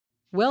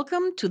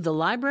Welcome to the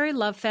Library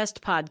Love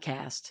Fest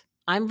podcast.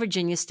 I'm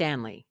Virginia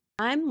Stanley.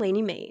 I'm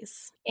Lainey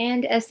Mays.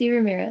 And Essie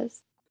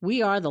Ramirez.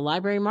 We are the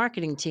library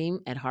marketing team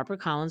at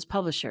HarperCollins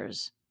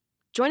Publishers.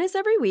 Join us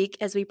every week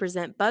as we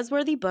present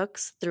buzzworthy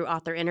books through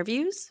author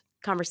interviews,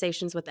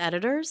 conversations with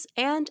editors,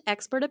 and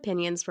expert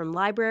opinions from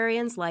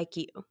librarians like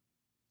you.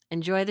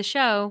 Enjoy the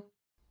show.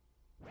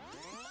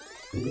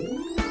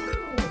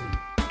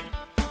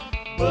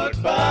 Book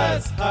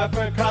Buzz,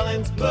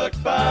 HarperCollins Book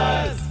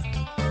Buzz.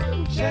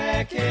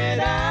 Check it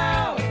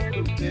out.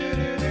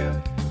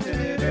 Do-do-do,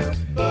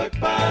 Book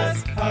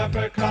Buzz,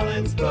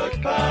 HarperCollins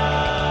Book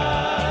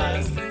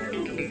Buzz.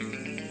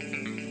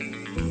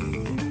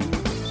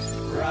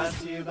 Brought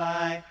to you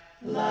by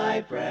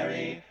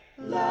Library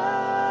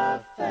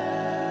Love Fest.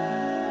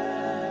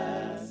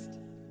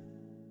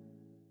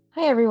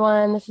 Hi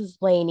everyone, this is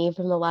Lainey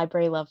from the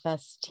Library Love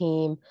Fest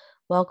team.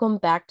 Welcome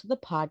back to the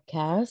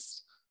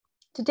podcast.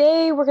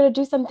 Today, we're going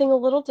to do something a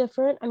little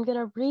different. I'm going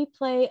to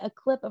replay a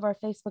clip of our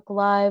Facebook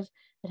Live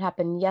that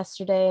happened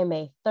yesterday,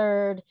 May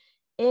 3rd,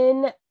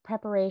 in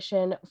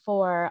preparation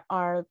for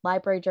our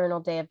Library Journal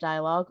Day of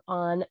Dialogue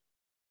on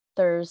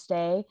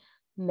Thursday,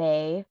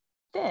 May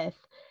 5th.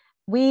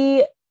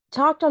 We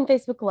talked on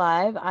Facebook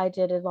Live, I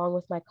did along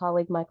with my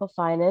colleague Michael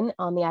Finan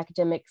on the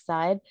academic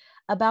side,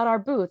 about our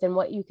booth and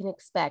what you can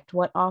expect,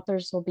 what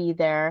authors will be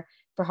there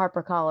for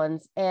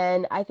HarperCollins.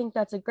 And I think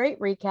that's a great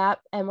recap.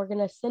 And we're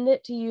going to send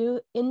it to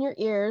you in your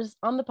ears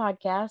on the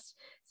podcast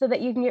so that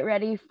you can get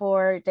ready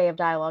for Day of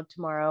Dialogue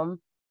tomorrow.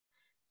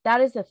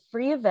 That is a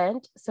free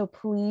event. So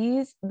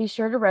please be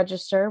sure to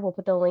register. We'll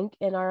put the link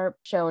in our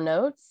show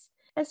notes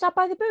and stop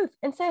by the booth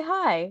and say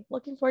hi.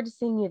 Looking forward to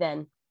seeing you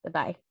then.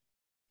 Bye-bye.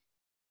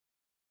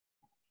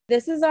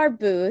 This is our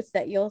booth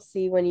that you'll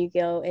see when you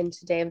go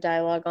into Day of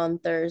Dialogue on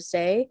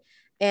Thursday.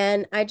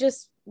 And I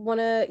just want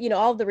to,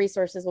 all of the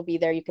resources will be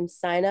there. You can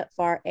sign up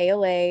for our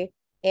ALA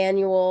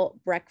annual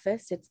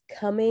breakfast. It's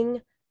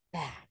coming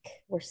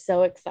back. We're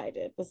so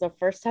excited. This is our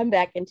first time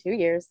back in 2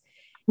 years.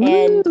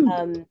 Woo!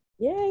 And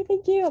yay,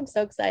 thank you. I'm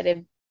so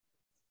excited.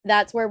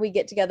 That's where we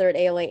get together at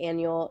ALA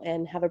annual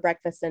and have a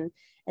breakfast and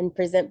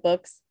present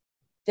books.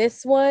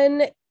 This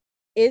one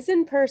is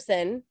in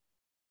person,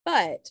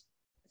 but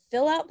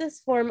fill out this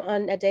form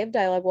on a Day of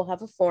Dialogue. We'll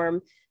have a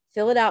form.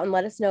 Fill it out and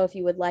let us know if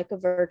you would like a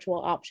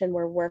virtual option.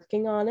 We're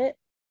working on it.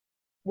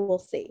 We'll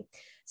see.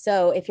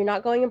 So if you're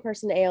not going in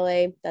person to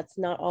ALA, that's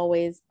not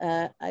always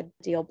a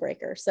deal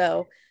breaker.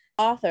 So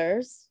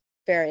authors,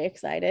 very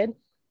excited.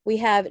 We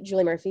have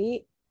Julie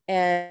Murphy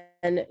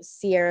and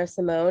Sierra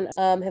Simone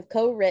have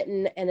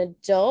co-written an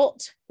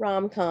adult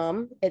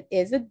rom-com. It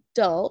is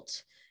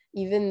adult,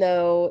 even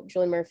though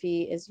Julie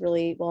Murphy is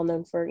really well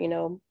known for,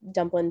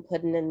 dumpling,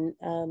 pudding,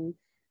 and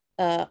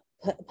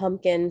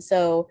pumpkin.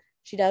 So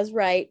she does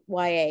write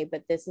YA,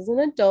 but this is an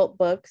adult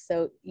book.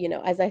 So,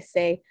 as I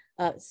say,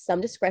 some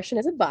discretion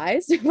is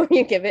advised before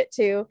you give it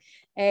to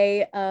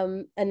a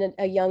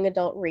young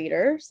adult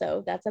reader.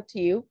 So that's up to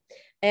you.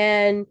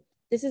 And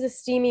this is a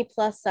steamy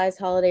plus size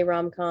holiday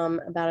rom-com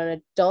about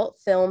an adult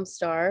film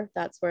star.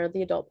 That's where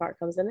the adult part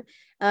comes in.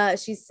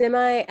 She's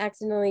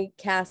semi-accidentally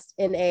cast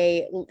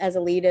as a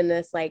lead in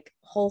this like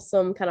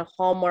wholesome kind of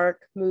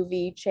Hallmark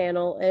movie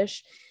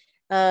channel-ish.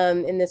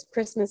 In this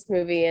Christmas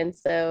movie. And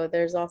so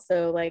there's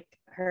also like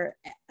her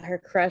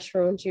crush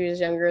from when she was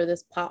younger,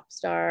 this pop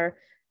star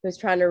who's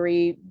trying to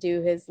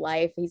redo his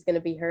life. He's going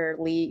to be her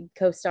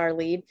co-star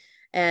lead.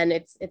 And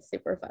it's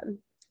super fun.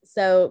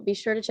 So be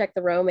sure to check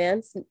the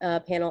romance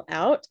panel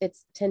out.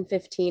 It's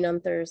 10:15 on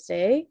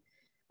Thursday,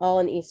 all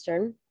in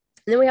Eastern. And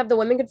then we have The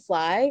Women Could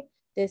Fly.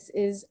 This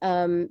is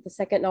the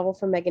second novel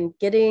from Megan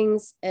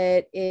Giddings.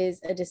 It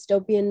is a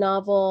dystopian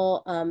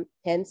novel,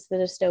 hence the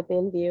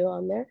dystopian view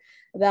on there,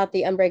 about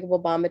the unbreakable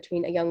bond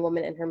between a young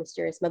woman and her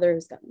mysterious mother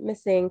who's gotten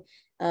missing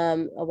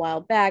a while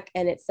back.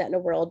 And it's set in a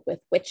world with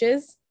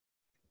witches.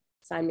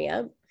 Sign me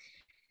up.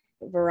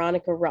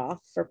 Veronica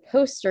Roth for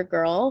Poster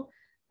Girl.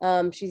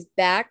 She's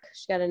back.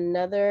 She got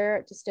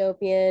another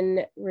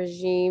dystopian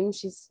regime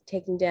she's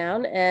taking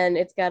down, and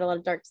it's got a lot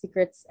of dark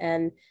secrets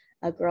and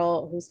a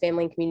girl whose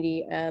family and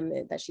community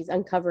that she's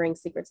uncovering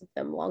secrets of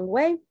them along the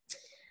way.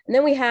 And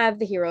then we have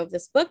The Hero of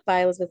This Book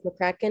by Elizabeth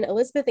McCracken.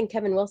 Elizabeth and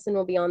Kevin Wilson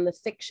will be on the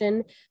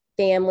fiction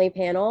family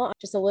panel.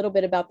 Just a little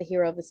bit about The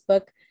Hero of This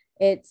Book.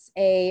 It's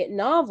a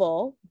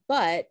novel,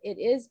 but it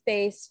is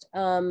based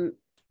a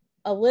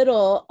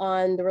little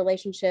on the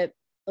relationship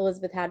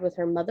Elizabeth had with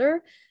her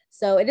mother.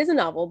 So it is a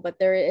novel, but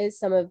there is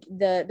some of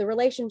the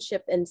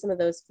relationship and some of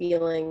those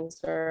feelings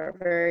are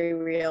very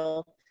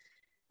real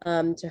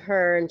to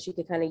her, and she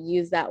could kind of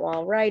use that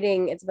while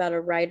writing. It's about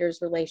a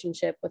writer's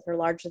relationship with her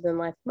larger than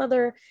life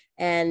mother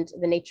and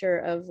the nature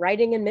of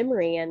writing and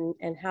memory and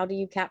how do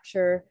you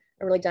capture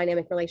a really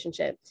dynamic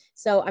relationship.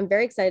 So I'm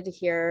very excited to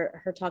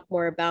hear her talk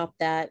more about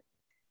that.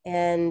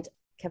 And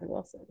Kevin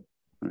Wilson.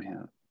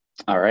 Yeah.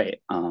 All right.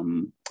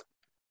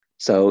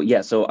 So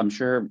I'm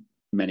sure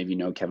many of you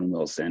know Kevin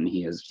Wilson.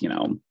 He is,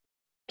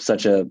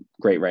 such a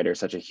great writer,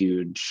 such a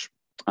huge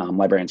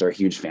librarians are a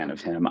huge fan of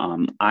him.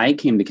 I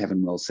came to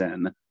Kevin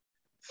Wilson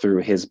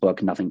through his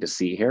book, Nothing to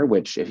See Here,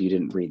 which, if you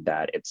didn't read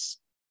that, it's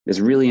this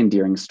really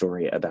endearing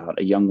story about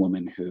a young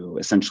woman who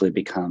essentially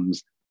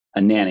becomes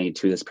a nanny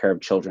to this pair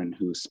of children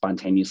who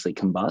spontaneously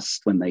combust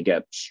when they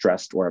get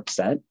stressed or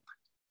upset.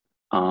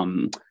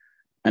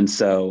 And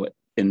so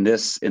in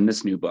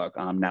this new book,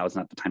 Now Is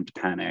Not the Time to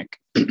Panic,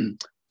 there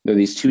are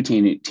these two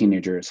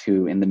teenagers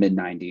who, in the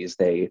mid-90s,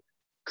 they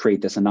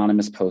create this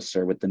anonymous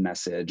poster with the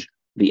message,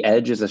 "The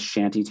Edge is a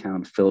shanty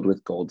town filled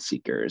with gold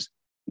seekers.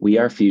 We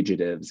are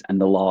fugitives,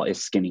 and the law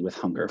is skinny with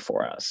hunger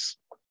for us."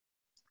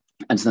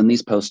 And so then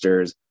these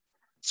posters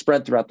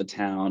spread throughout the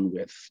town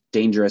with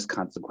dangerous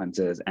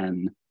consequences.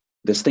 And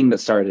this thing that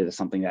started as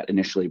something that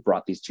initially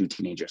brought these two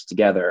teenagers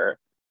together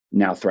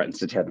now threatens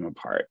to tear them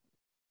apart.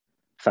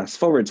 Fast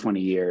forward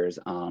 20 years,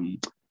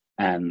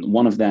 and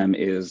one of them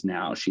is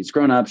now, she's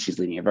grown up, she's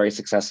leading a very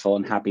successful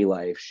and happy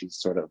life. She's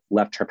sort of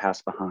left her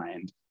past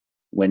behind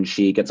when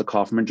she gets a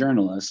call from a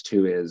journalist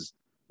who is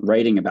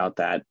writing about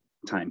that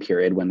time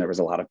period when there was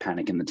a lot of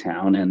panic in the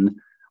town and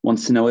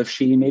wants to know if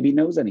she maybe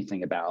knows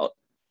anything about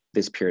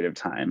this period of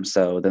time.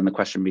 So then the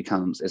question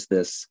becomes, is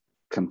this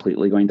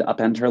completely going to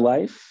upend her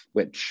life?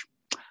 Which,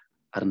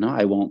 I don't know,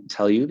 I won't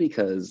tell you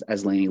because,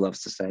 as Lainey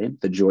loves to say,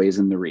 the joy is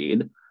in the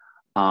read.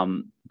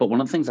 But one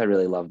of the things I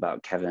really love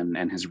about Kevin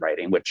and his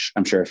writing, which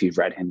I'm sure if you've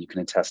read him, you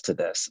can attest to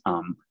this,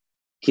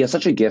 he has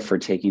such a gift for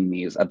taking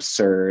these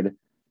absurd,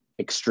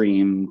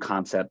 extreme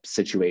concept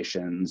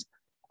situations,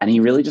 and he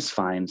really just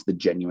finds the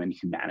genuine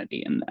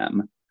humanity in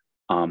them.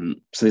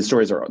 So these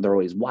stories they're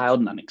always wild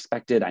and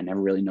unexpected. I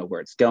never really know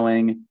where it's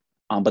going,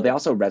 but they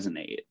also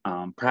resonate,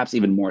 perhaps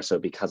even more so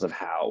because of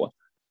how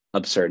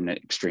absurd and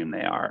extreme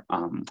they are.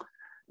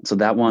 So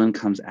that one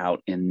comes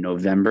out in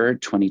November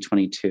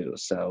 2022.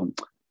 So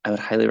I would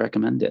highly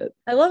recommend it.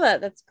 I love it.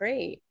 That's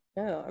great.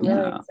 Oh, I'm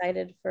really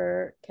excited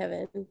for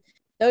Kevin.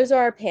 Those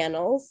are our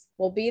panels.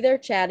 We'll be there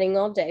chatting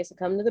all day, so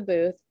come to the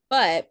booth.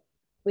 But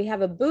we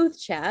have a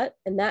booth chat,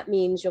 and that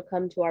means you'll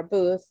come to our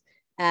booth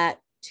at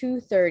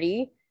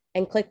 2:30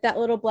 and click that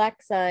little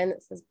black sign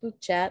that says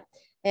booth chat.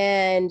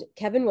 And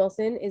Kevin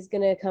Wilson is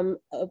going to come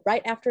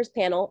right after his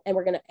panel, and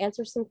we're going to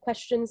answer some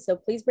questions. So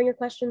please bring your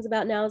questions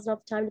about Now Is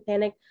Not the Time to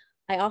Panic.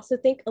 I also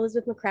think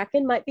Elizabeth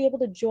McCracken might be able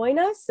to join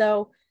us.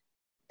 So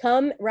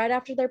come right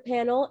after their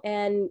panel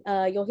and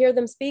you'll hear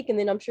them speak, and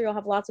then I'm sure you'll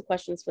have lots of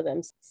questions for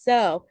them.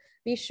 So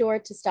be sure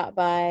to stop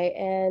by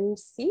and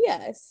see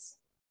us.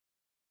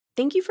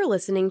 Thank you for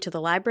listening to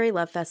the Library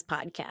Love Fest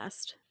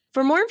podcast.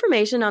 For more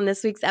information on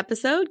this week's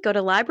episode, go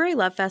to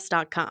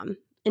librarylovefest.com.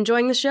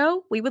 Enjoying the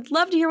show? We would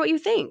love to hear what you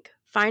think.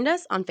 Find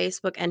us on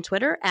Facebook and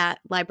Twitter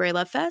at Library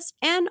Love Fest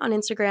and on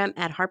Instagram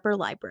at Harper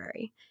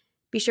Library.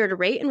 Be sure to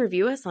rate and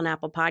review us on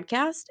Apple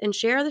Podcasts and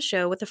share the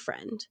show with a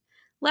friend.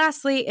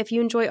 Lastly, if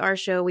you enjoy our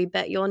show, we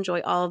bet you'll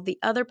enjoy all of the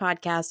other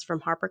podcasts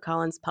from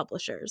HarperCollins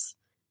publishers.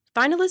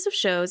 Find a list of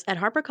shows at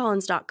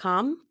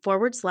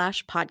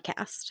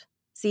harpercollins.com/podcast.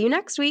 See you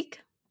next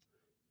week.